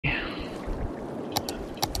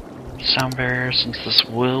sound barrier, since this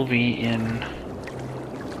will be in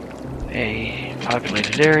a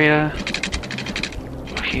populated area.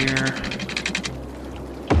 Go here.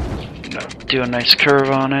 Do a nice curve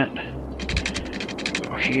on it.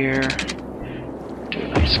 Go here. Do a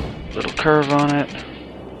nice little curve on it.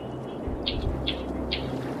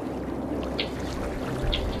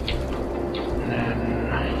 And then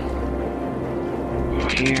go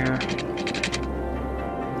here.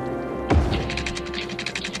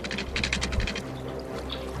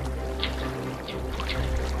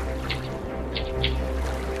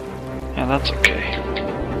 Yeah, that's okay.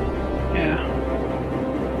 Yeah.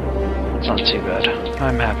 It's not too bad.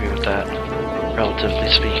 I'm happy with that, relatively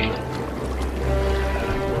speaking.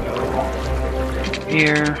 Go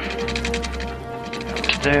here. Go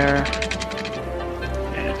to there.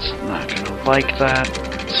 And it's not gonna like that,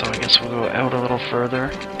 so I guess we'll go out a little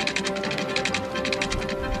further.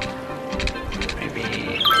 Maybe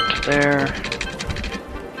go to there.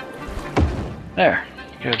 There.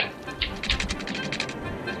 Good.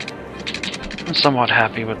 I'm somewhat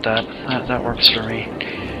happy with that. That works for me.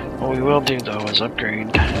 What we will do though is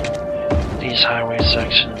upgrade these highway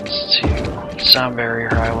sections to sound barrier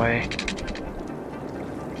highway.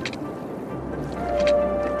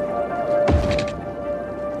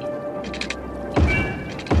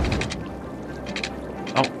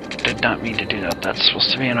 Oh, did not mean to do that. That's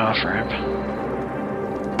supposed to be an off-ramp.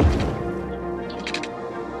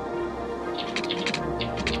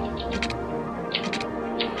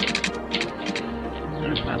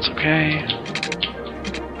 That's okay.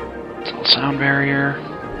 It's all sound barrier.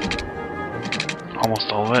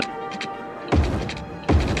 Almost all of it.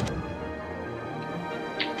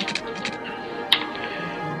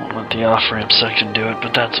 Won't let the off-ramp section do it,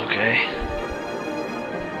 but that's okay.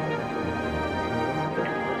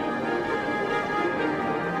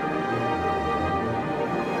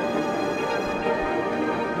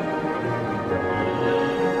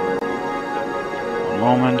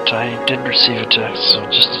 Moment, I did receive a text, so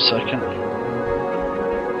just a second.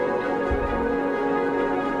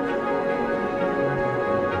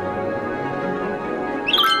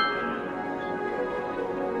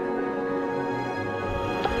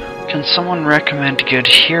 Can someone recommend good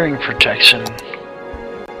hearing protection?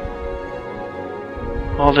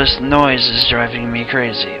 All this noise is driving me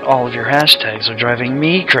crazy. All of your hashtags are driving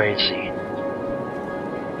me crazy.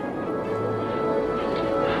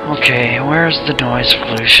 Okay, where's the noise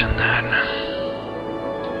pollution then?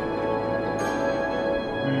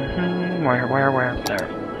 Where? There.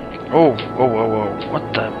 Oh, whoa.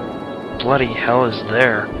 What the bloody hell is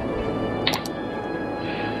there?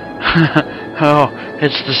 Oh,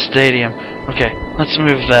 it's the stadium. Okay, let's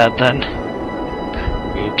move that then.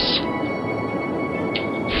 Oops.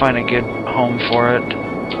 Find a good home for it.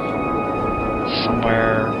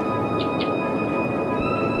 Somewhere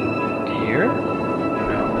here?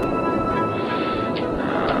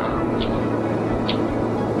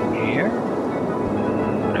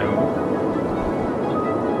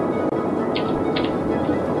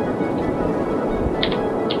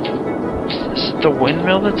 The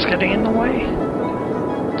windmill that's getting in the way?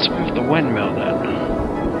 Let's move the windmill then.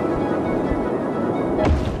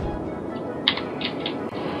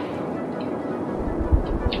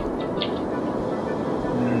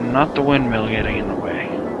 Not the windmill getting in the way.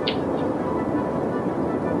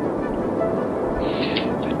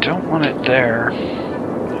 I don't want it there.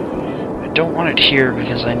 I don't want it here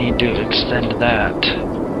because I need to extend that.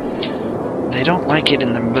 They don't like it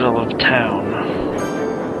in the middle of town.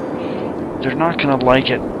 They're not gonna like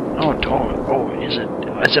it. Oh, is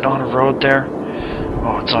it on a road there?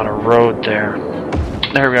 Oh, it's on a road there.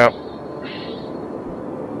 There we go.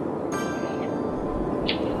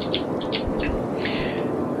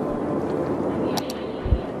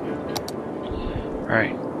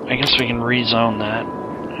 Alright, I guess we can rezone that.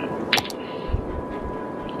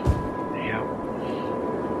 Yep.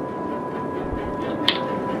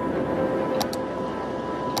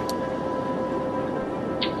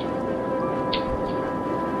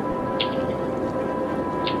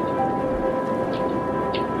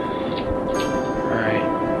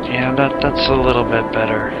 That's a little bit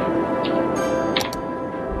better.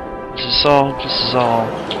 This is all.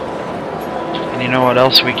 And you know what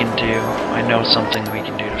else we can do? I know something we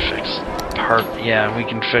can do to fix part. Yeah, we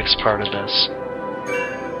can fix part of this.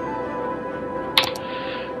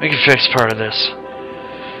 We can fix part of this.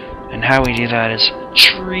 And how we do that is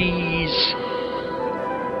trees.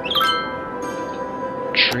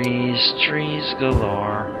 Trees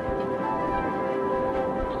galore.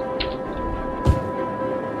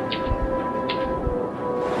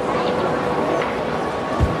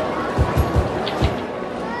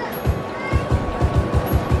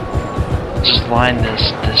 line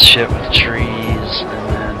this shit with trees, and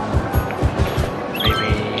then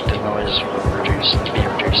maybe the noise will be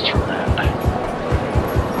reduced from that.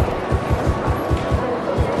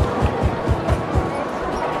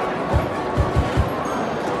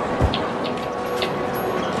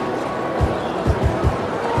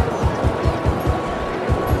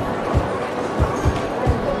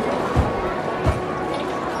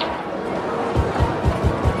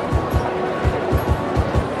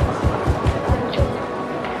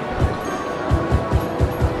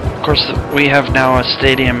 Of course, we have now a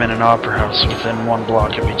stadium and an opera house within one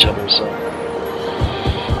block of each other, so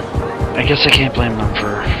I guess I can't blame them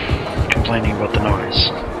for complaining about the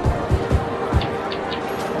noise.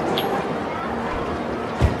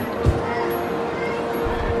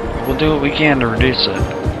 We'll do what we can to reduce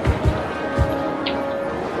it.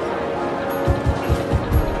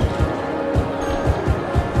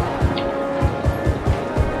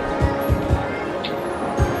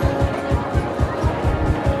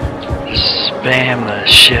 Spam the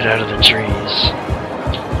shit out of the trees.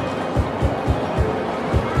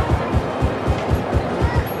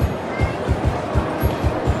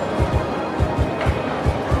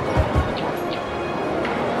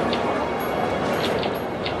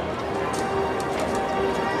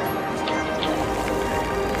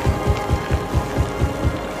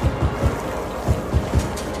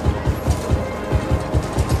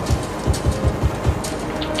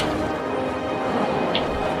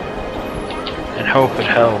 Hope it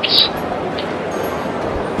helps.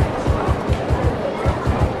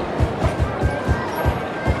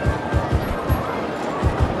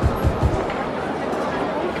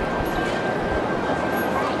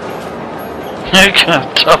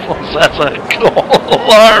 Doubles, that's a goal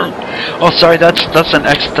alarm. Oh, sorry, that's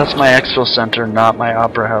my expo center, not my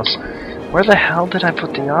opera house. Where the hell did I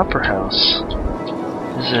put the opera house?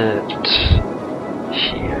 Is it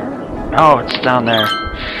here? Oh, it's down there.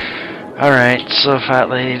 Alright, so Fat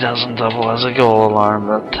Lady doesn't double as a goal alarm,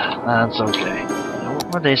 but that's okay.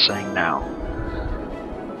 What are they saying now?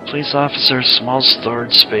 Police officer, small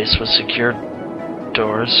storage space with secured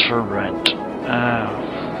doors for rent.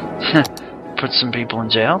 Put some people in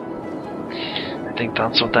jail? I think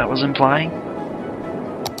that's what that was implying.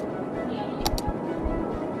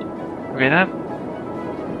 Okay, that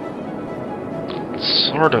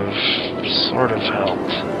sort of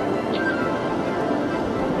helped.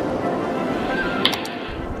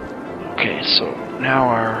 Okay, so now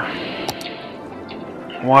our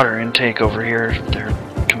water intake over here, they're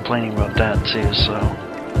complaining about that too, so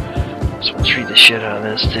we'll treat the shit out of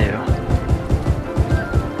this too.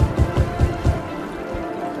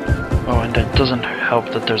 Oh, and it doesn't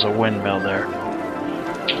help that there's a windmill there.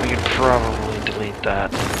 We could probably delete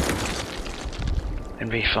that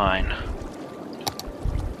and be fine.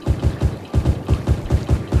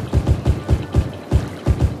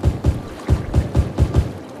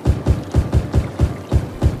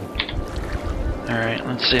 Alright,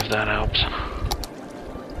 let's see if that helped.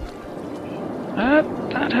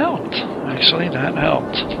 That helped. Actually, that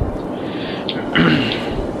helped.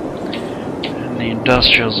 And the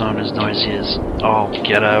industrial zone is noisy as all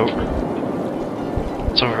get out.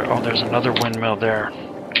 It's over. Oh, there's another windmill there.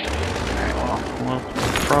 Alright, well, we'll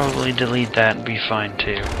probably delete that and be fine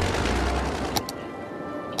too.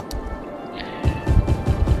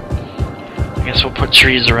 I guess we'll put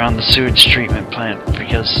trees around the sewage treatment plant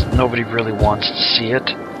because nobody really wants to see it.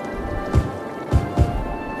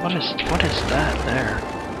 What is that there?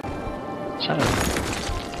 Is that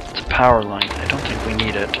it's a power line. I don't think we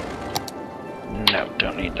need it. No,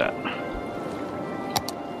 don't need that.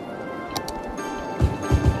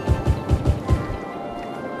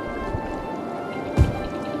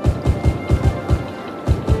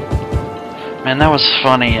 Man, that was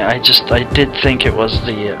funny. I did think it was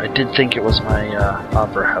my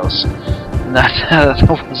opera house. And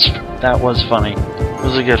that was funny. It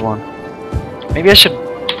was a good one. Maybe I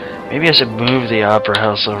should move the opera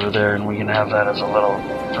house over there, and we can have that as a little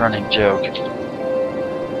running joke.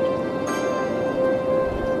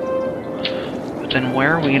 But then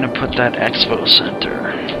where are we gonna put that expo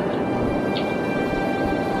center?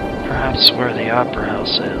 Perhaps where the opera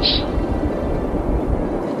house is.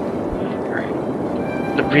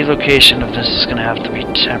 The relocation of this is going to have to be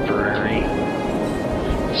temporary,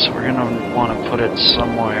 so we're going to want to put it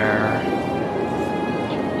somewhere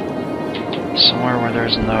where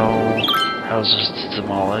there's no houses to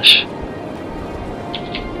demolish.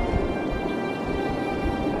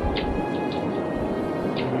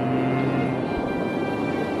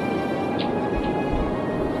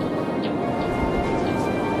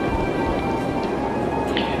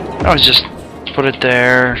 I would just put it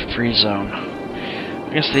there, free zone.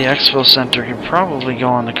 I guess the expo center could probably go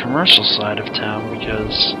on the commercial side of town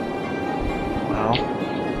because, well,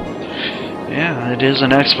 yeah, it is an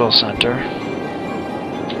expo center.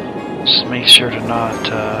 Just make sure to not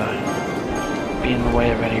be in the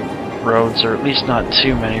way of any roads, or at least not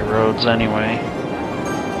too many roads anyway.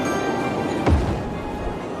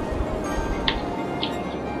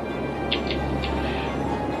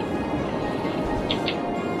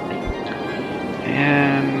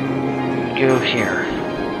 And go here.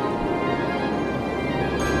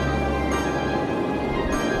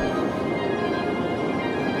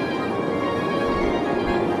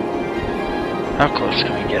 How close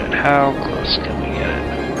can we get it? How close can we get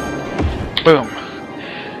it? Boom.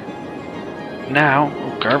 Now,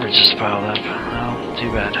 oh, garbage is piled up. Oh,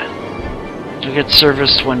 too bad. You get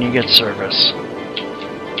service when you get service.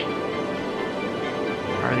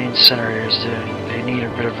 How are the incinerators doing? They need a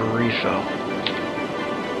bit of a refill.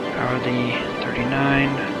 How are the 39?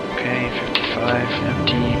 Okay, 55,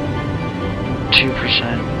 empty.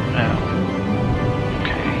 2%. No.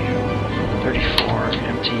 Okay. 34,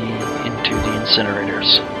 empty into the incinerators.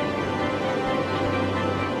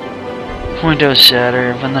 Windows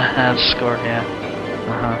shatter when the halves score, yeah.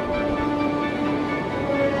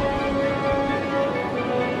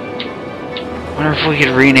 Wonder if we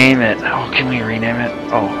could rename it. Oh, can we rename it?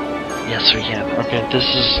 Oh, yes we can. Okay, this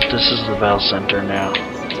is the Bell Center now.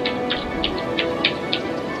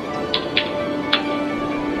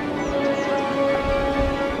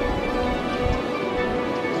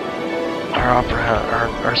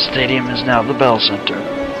 Our stadium is now the Bell Center.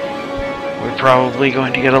 We're probably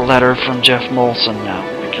going to get a letter from Jeff Molson now,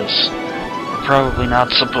 because we're probably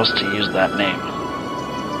not supposed to use that name.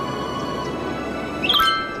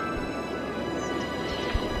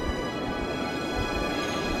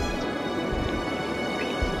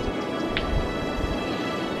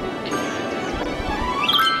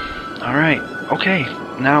 Alright, okay,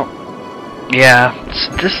 now, yeah,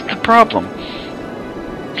 this is the problem.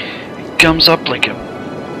 It comes up like a,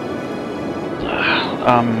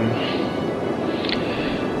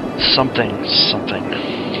 something.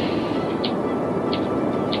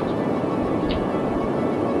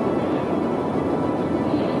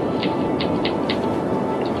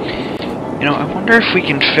 You know, I wonder if we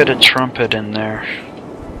can fit a trumpet in there.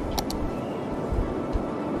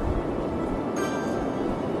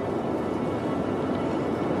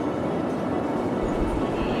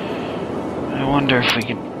 I wonder if we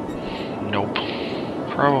could... Nope.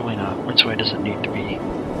 Probably not. Which way does it need to be?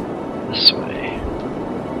 This way.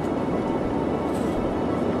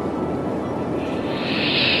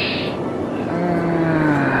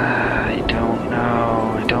 I don't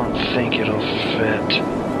know. I don't think it'll fit.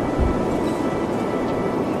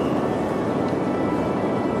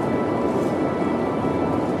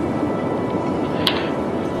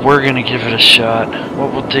 We're gonna give it a shot.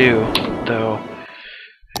 What we'll do, though,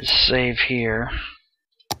 is save here.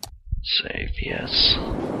 Save, yes.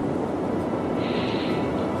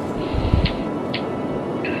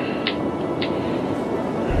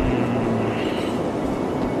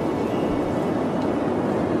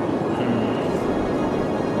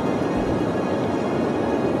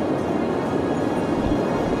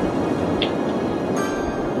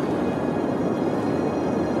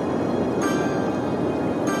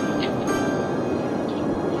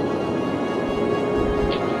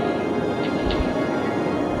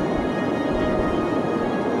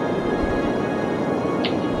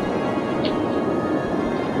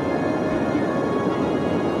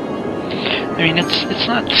 I mean, it's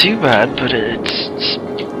not too bad, but it's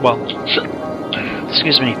well,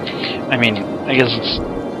 excuse me. I mean, I guess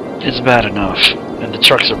it's bad enough, and the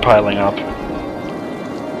trucks are piling up.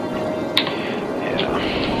 Yeah.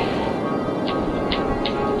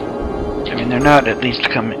 I mean, they're not at least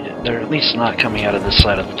not coming out of this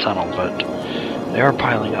side of the tunnel, but they are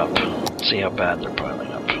piling up. Let's see how bad they're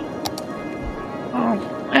piling up. Oh,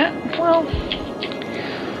 well,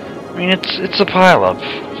 I mean, it's a pile up.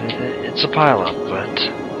 It's a pile-up, but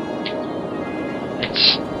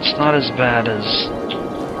it's not as bad as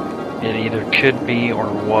it either could be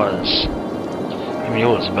or was. I mean, it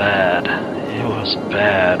was bad. It was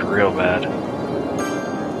bad, real bad.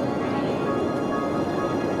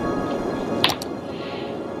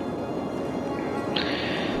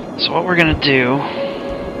 So what we're gonna do...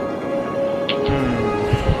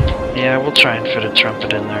 yeah, we'll try and fit a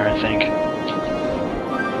trumpet in there, I think.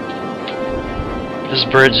 This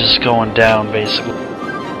bridge is going down, basically.